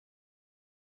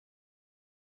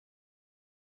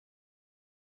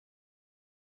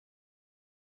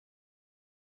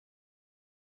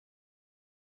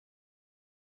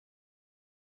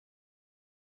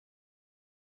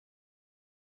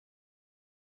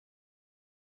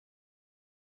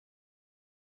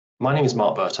My name is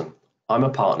Mark Burton. I'm a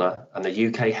partner and the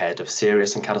UK head of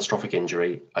serious and catastrophic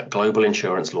injury at global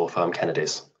insurance law firm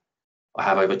Kennedy's. I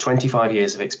have over 25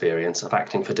 years of experience of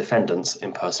acting for defendants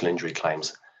in personal injury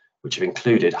claims, which have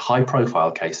included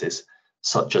high-profile cases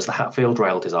such as the Hatfield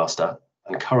rail disaster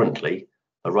and currently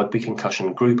the rugby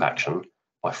concussion group action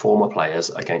by former players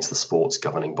against the sport's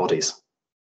governing bodies.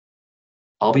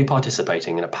 I'll be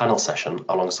participating in a panel session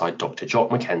alongside Dr. Jock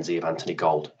Mackenzie of Anthony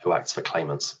Gold, who acts for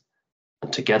claimants.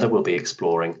 And together we'll be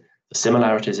exploring the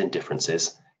similarities and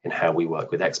differences in how we work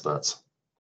with experts.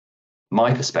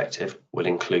 My perspective will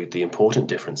include the important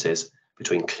differences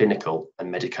between clinical and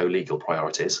medico-legal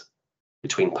priorities,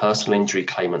 between personal injury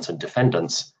claimants and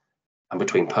defendants, and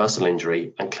between personal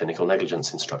injury and clinical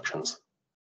negligence instructions.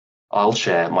 I'll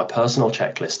share my personal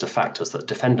checklist of factors that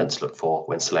defendants look for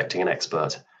when selecting an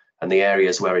expert, and the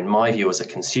areas where, in my view as a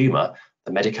consumer,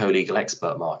 the medico-legal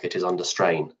expert market is under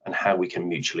strain and how we can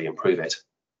mutually improve it.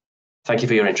 Thank you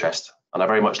for your interest, and I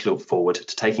very much look forward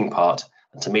to taking part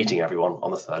and to meeting everyone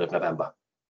on the 3rd of November.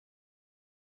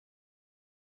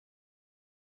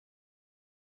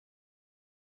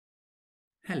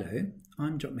 Hello,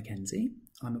 I'm Jock Mackenzie.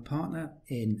 I'm a partner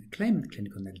in Claimant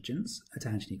Clinical Negligence at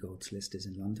Anthony Gold Solicitors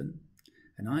in London,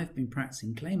 and I've been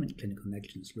practicing claimant clinical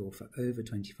negligence law for over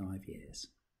 25 years.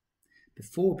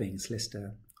 Before being a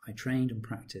solicitor, I trained and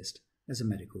practiced as a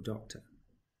medical doctor.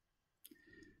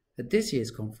 At this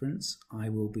year's conference, I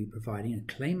will be providing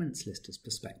a claimant solicitor's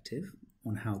perspective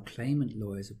on how claimant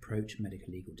lawyers approach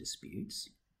medical legal disputes,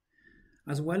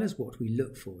 as well as what we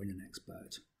look for in an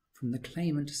expert from the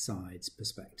claimant side's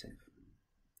perspective.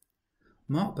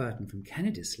 Mark Burton from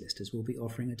Kennedy's Solicitors will be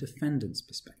offering a defendant's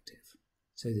perspective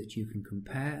so that you can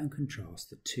compare and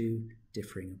contrast the two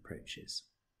differing approaches.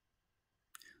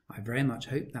 I very much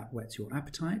hope that whets your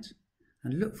appetite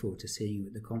and look forward to seeing you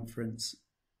at the conference.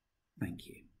 Thank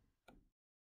you.